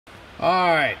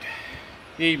Alright,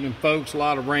 evening folks, a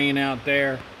lot of rain out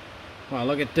there. Wow,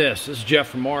 look at this. This is Jeff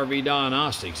from RV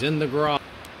Diagnostics in the garage.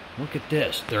 Look at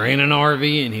this. There ain't an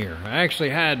RV in here. I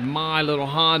actually had my little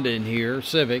Honda in here,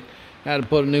 Civic. Had to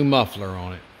put a new muffler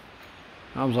on it.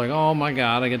 I was like, oh my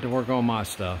God, I get to work on my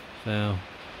stuff. So,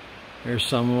 here's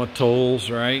some of my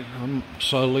tools, right? I'm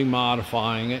slowly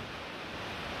modifying it.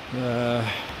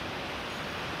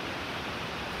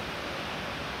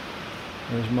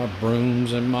 There's my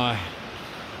brooms and my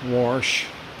wash.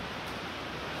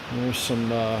 There's some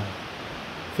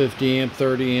 50 amp,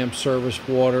 30 amp service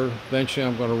water. Eventually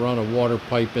I'm going to run a water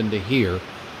pipe into here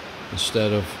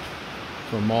instead of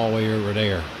from all the way over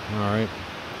there. Alright.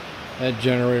 That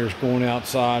generator's going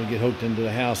outside, get hooked into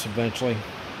the house eventually.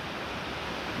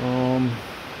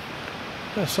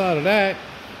 Outside of that,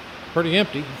 pretty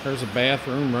empty. There's a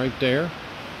bathroom right there.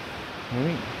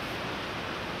 Alright.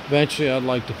 Eventually I'd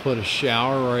like to put a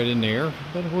shower right in there,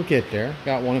 but we'll get there.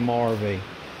 Got one in my RV.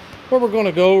 What we're going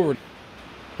to go over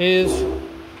is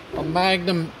a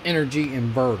Magnum energy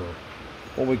inverter,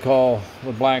 what we call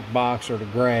the black box or the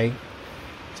gray.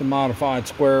 It's a modified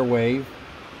square wave.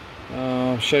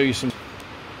 I'll show you some.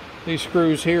 These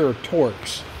screws here are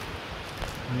Torx.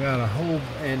 You got a whole,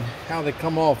 and how they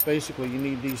come off, basically you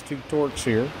need these two Torx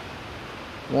here.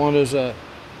 One is a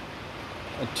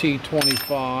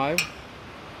T25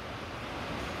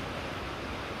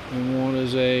 and one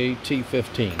is a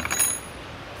T15.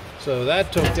 So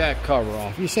that took that cover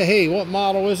off. You say, hey, what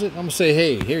model is it? I'm gonna say,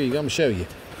 hey, here you go, I'm gonna show you.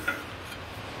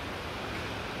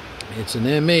 It's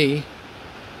an ME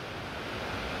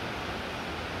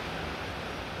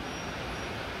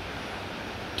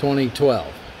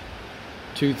 2012,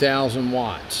 2000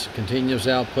 watts, continuous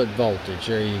output voltage.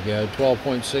 There you go,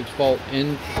 12.6 volt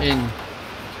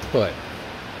input.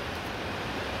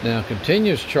 Now,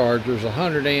 continuous chargers,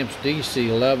 100 amps DC,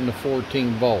 11 to 14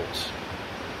 volts.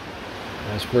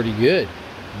 That's pretty good.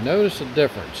 Notice the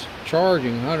difference.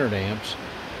 Charging 100 amps,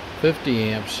 50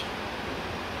 amps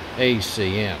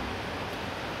ACM.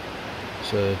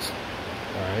 So it's,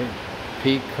 alright,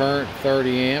 peak current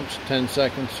 30 amps,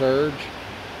 10-second surge.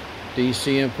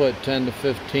 DC input 10 to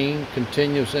 15,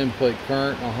 continuous input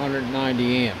current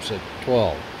 190 amps at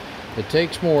 12. It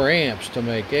takes more amps to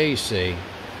make AC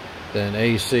than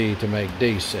AC to make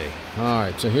DC.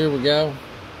 Alright, so here we go.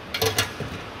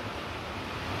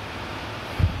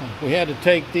 We had to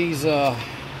take these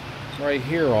right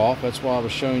here off. That's why I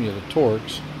was showing you the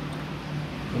Torx.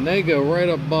 And they go right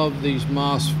above these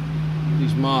MOSFETs.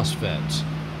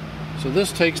 So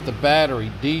this takes the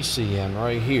battery DC in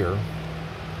right here.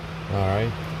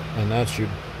 Alright, and that's your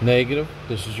negative.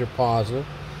 This is your positive.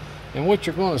 And what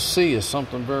you're going to see is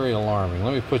something very alarming.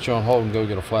 Let me put you on hold and go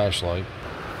get a flashlight.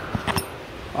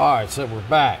 Alright, so we're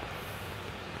back.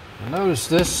 Now notice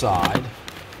this side.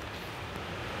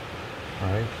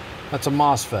 Alright, that's a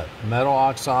MOSFET, metal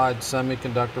oxide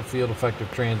semiconductor field effective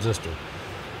transistor.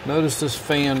 Notice this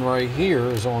fan right here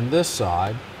is on this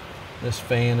side. This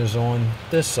fan is on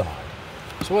this side.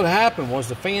 So what happened was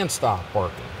the fan stopped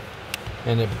working.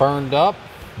 And it burned up.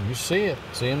 You see it.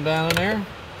 See them down in there?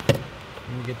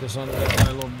 Let me get this under that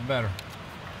a little bit better.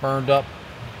 Burned up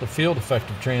the field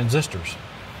effective transistors.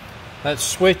 That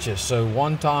switches. So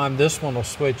one time this one will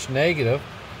switch negative.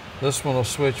 This one will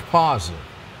switch positive.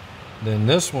 Then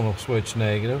this one will switch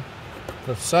negative.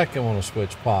 The second one will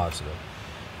switch positive.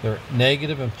 They're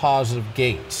negative and positive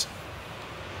gates.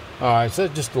 Alright, so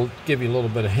just to give you a little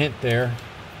bit of hint there.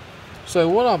 So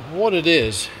what it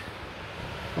is,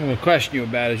 I'm going to question you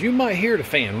about is you might hear the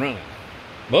fan running.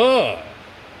 But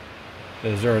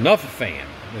is there enough of a fan?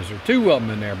 Is there two of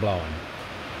them in there blowing?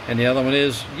 And the other one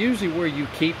is, usually where you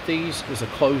keep these is a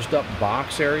closed up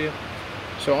box area.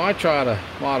 So I try to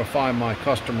modify my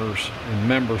customers and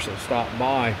members that stop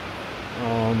by.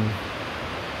 I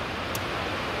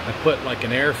put like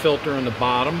an air filter in the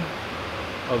bottom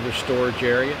of the storage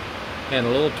area and a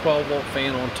little 12 volt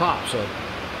fan on top, so it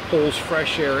pulls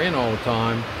fresh air in all the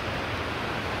time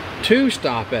to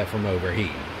stop that from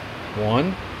overheating.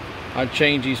 One, I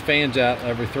change these fans out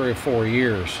every 3 or 4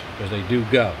 years because they do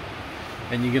go.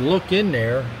 And you can look in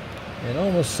there and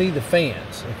almost see the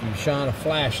fans if you shine a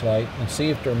flashlight and see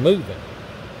if they're moving.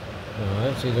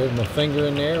 Alright, see there's my finger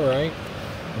in there, right?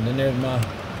 And then there's my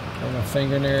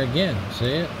finger in there again.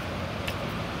 See it?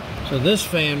 So this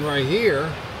fan right here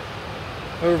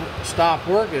stopped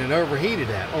working and overheated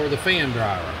that, or the fan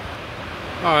dryer.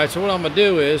 Alright, so what I'm going to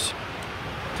do is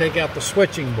take out the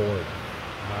switching board.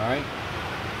 Alright,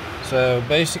 so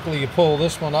basically you pull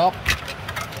this one up.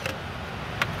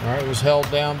 Alright, it was held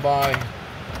down by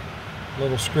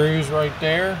little screws right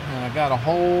there, and I got a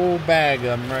whole bag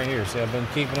of them right here. See, I've been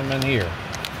keeping them in here.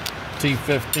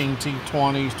 T15,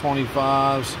 T20s,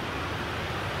 25s.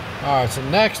 All right, so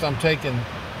next I'm taking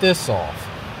this off.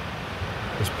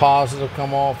 This positive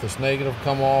come off, this negative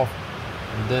come off,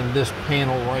 and then this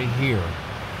panel right here.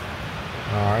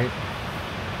 All right.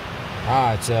 All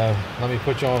right, so let me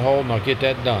put you on hold and I'll get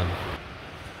that done.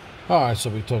 All right, so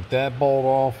we took that bolt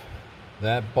off,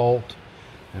 that bolt,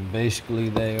 and basically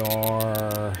they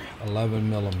are 11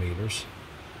 millimeters.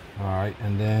 All right,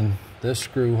 and then this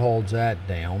screw holds that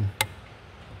down,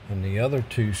 and the other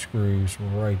two screws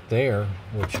were right there,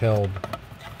 which held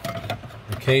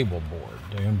the cable board,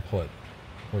 the input,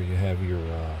 where you have your,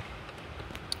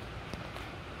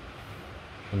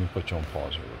 let me put you on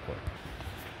pause here real quick.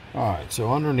 All right,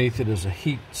 so underneath it is a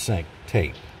heat sink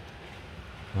tape.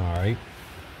 All right,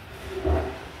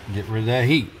 get rid of that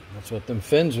heat. That's what them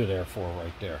fins are there for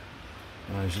right there.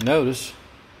 And as you notice,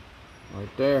 right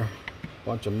there, a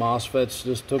bunch of MOSFETs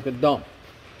just took a dump.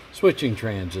 Switching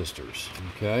transistors,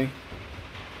 okay?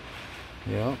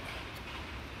 Yep.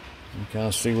 You kind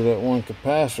of see where that one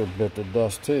capacitor bit the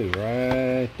dust too,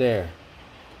 right there.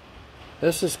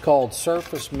 This is called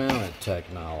surface mounted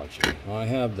technology. I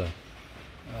have the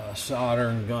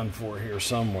soldering gun for it here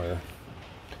somewhere.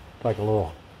 Like a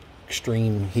little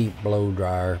extreme heat blow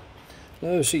dryer.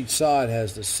 Notice each side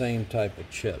has the same type of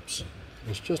chips.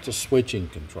 It's just a switching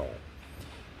control.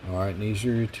 All right, and these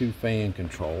are your two fan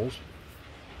controls.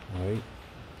 All right,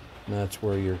 and that's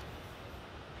where your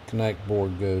connect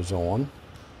board goes on.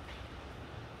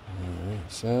 All right,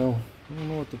 so I don't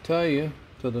know what to tell you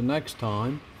till the next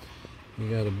time. You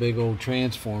got a big old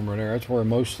transformer there. That's where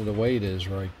most of the weight is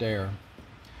right there.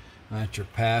 That's your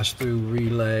pass-through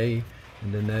relay,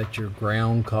 and then that's your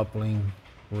ground coupling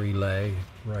relay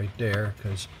right there,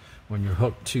 because when you're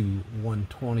hooked to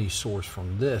 120 source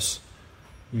from this,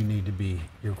 you need to be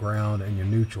your ground and your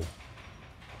neutral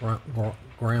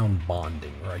ground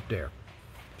bonding right there.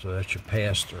 So that's your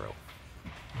pass-through.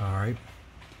 All right,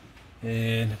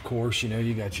 and of course, you know,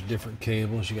 you got your different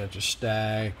cables. You got your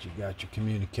stack, you got your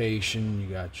communication, you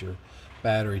got your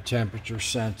battery temperature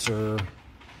sensor,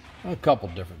 a couple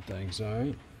different things. All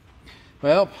right,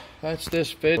 well, that's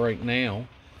this fit right now.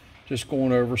 Just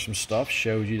going over some stuff,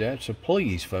 showed you that. So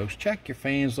please, folks, check your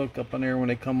fans, look up in there when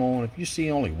they come on. If you see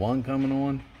only one coming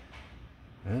on,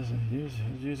 that's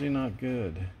usually not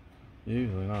good.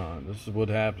 Usually not. This is what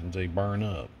happens, they burn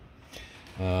up.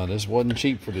 This wasn't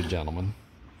cheap for the gentleman.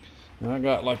 And I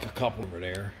got like a couple over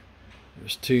there.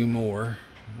 There's two more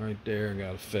right there I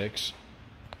gotta fix.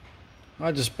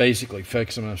 I just basically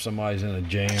fix them if somebody's in a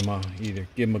jam. I either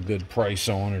give them a good price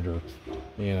on it, or,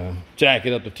 you know, jack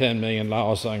it up to $10 million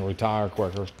so I can retire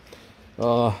quicker.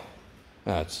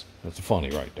 That's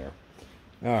funny right there.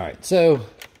 All right, so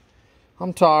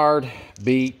I'm tired,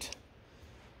 beat.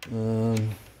 Had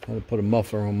to put a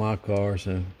muffler on my car,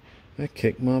 so that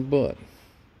kicked my butt.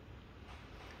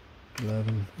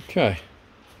 11. Okay.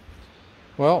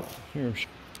 Well,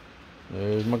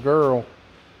 there's my girl.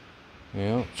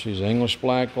 Yeah, she's English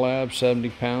Black Lab,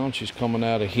 70 pounds. She's coming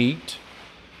out of heat.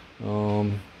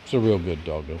 It's a real good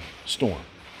doggo. Storm.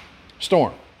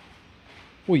 Storm.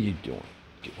 What are you doing?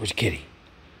 Where's the kitty?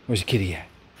 Where's the kitty at?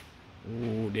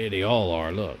 Oh, there they all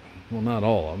are, look. Well, not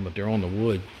all of them, but they're on the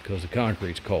wood because the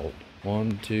concrete's cold.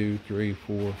 1, 2, 3,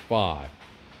 4, 5.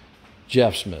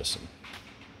 Jeff's missing.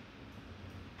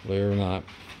 Believe it or not.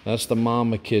 That's the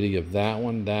mama kitty of that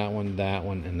one, that one, that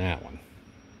one, and that one.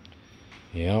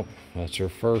 Yep, that's her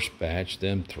first batch,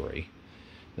 them 3.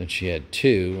 Then she had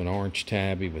 2, an orange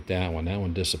tabby with that one. That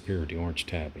one disappeared, the orange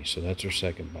tabby. So that's her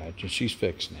second batch, and she's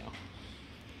fixed now.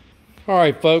 All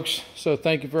right, folks. So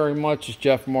thank you very much. It's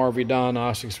Jeff from RV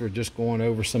Diagnostics. We're just going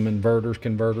over some inverters,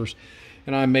 converters.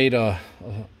 And I made a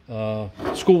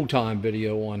school time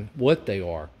video on what they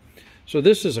are. So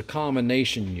this is a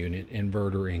combination unit,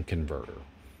 inverter and converter.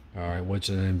 All right, what's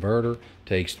an inverter?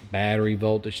 Takes battery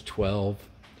voltage 12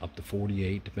 up to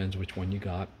 48, depends which one you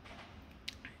got,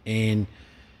 and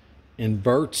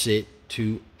inverts it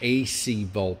to AC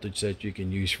voltage that you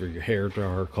can use for your hair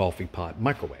dryer, coffee pot,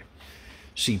 microwave,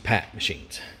 CPAP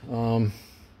machines. The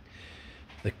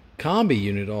combi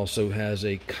unit also has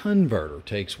a converter.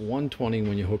 Takes 120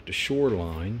 when you hook to shore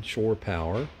line, shore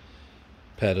power,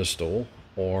 pedestal,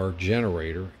 or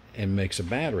generator, and makes a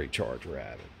battery charger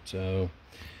out of it. So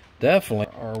definitely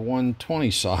our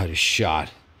 120 side is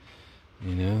shot.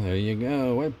 You know, there you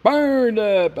go. It burned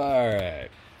up. All right.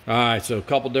 All right, so a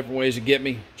couple different ways to get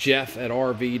me. Jeff at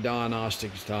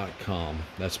rvdiagnostics.com.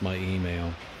 That's my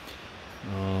email.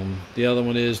 The other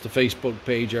one is the Facebook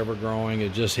page, ever growing.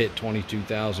 It just hit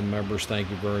 22,000 members. Thank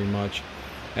you very much.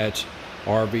 That's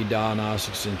RV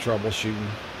Diagnostics and Troubleshooting.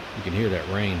 You can hear that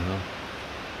rain, huh?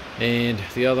 And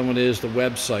the other one is the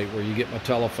website where you get my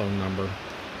telephone number.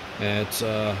 It's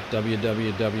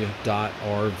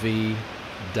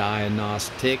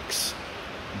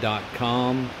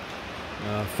www.rvdiagnostics.com.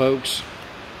 Folks,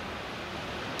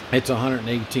 it's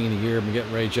 $118 a year. I'm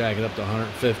getting ready to jack it up to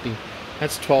 $150.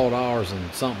 That's $12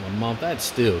 and something a month. That's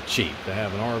still cheap to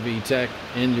have an RV tech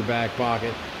in your back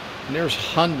pocket. And there's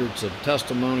hundreds of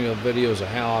testimonial videos of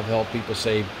how I've helped people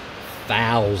save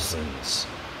thousands,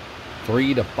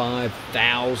 $3,000 to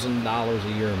 $5,000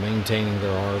 a year maintaining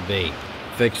their RV,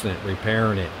 fixing it,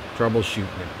 repairing it, troubleshooting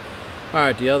it. All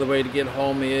right, the other way to get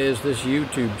home is this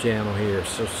YouTube channel here.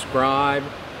 Subscribe,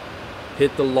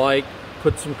 hit the like,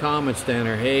 put some comments down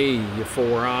there. Hey, you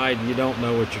four-eyed, you don't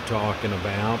know what you're talking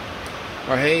about.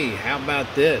 Or hey, how about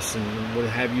this? And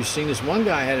have you seen this? One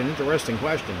guy had an interesting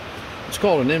question. It's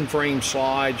called an in-frame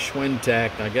slide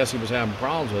Schwintek. I guess he was having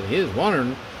problems with it. He was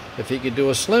wondering if he could do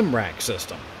a slim rack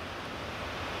system.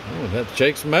 Well, we'd have to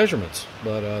take some measurements,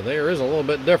 but there is a little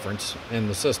bit difference in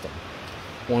the system.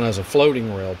 One has a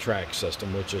floating rail track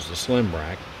system, which is a slim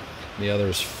rack. The other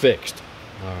is fixed.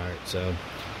 All right, so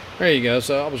there you go.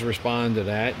 So I was responding to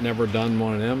that. Never done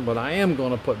one of them, but I am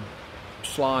going to put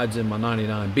slides in my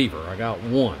 99 Beaver. I got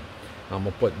one. I'm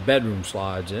going to put bedroom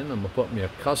slides in. I'm going to put me a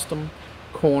custom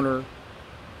corner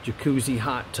jacuzzi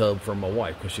hot tub for my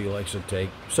wife because she likes to take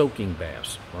soaking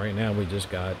baths. Right now we just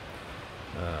got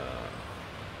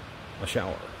a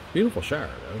shower. Beautiful shower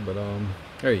though, but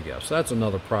there you go. So that's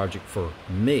another project for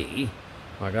me.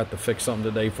 I got to fix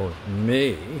something today for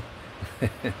me.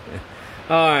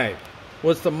 All right,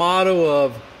 what's the motto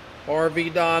of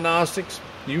RV Diagnostics?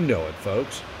 You know it,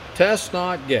 folks. Test,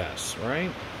 not guess,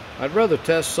 right? I'd rather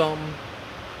test something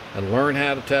and learn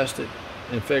how to test it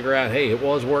and figure out, hey, it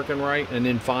was working right, and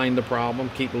then find the problem,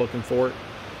 keep looking for it.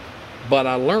 But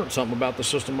I learned something about the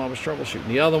system I was troubleshooting.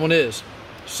 The other one is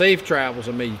safe travels,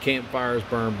 and may your campfires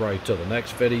burn bright. Till the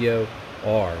next video,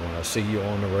 or when I see you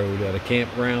on the road at a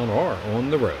campground or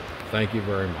on the road. Thank you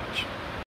very much.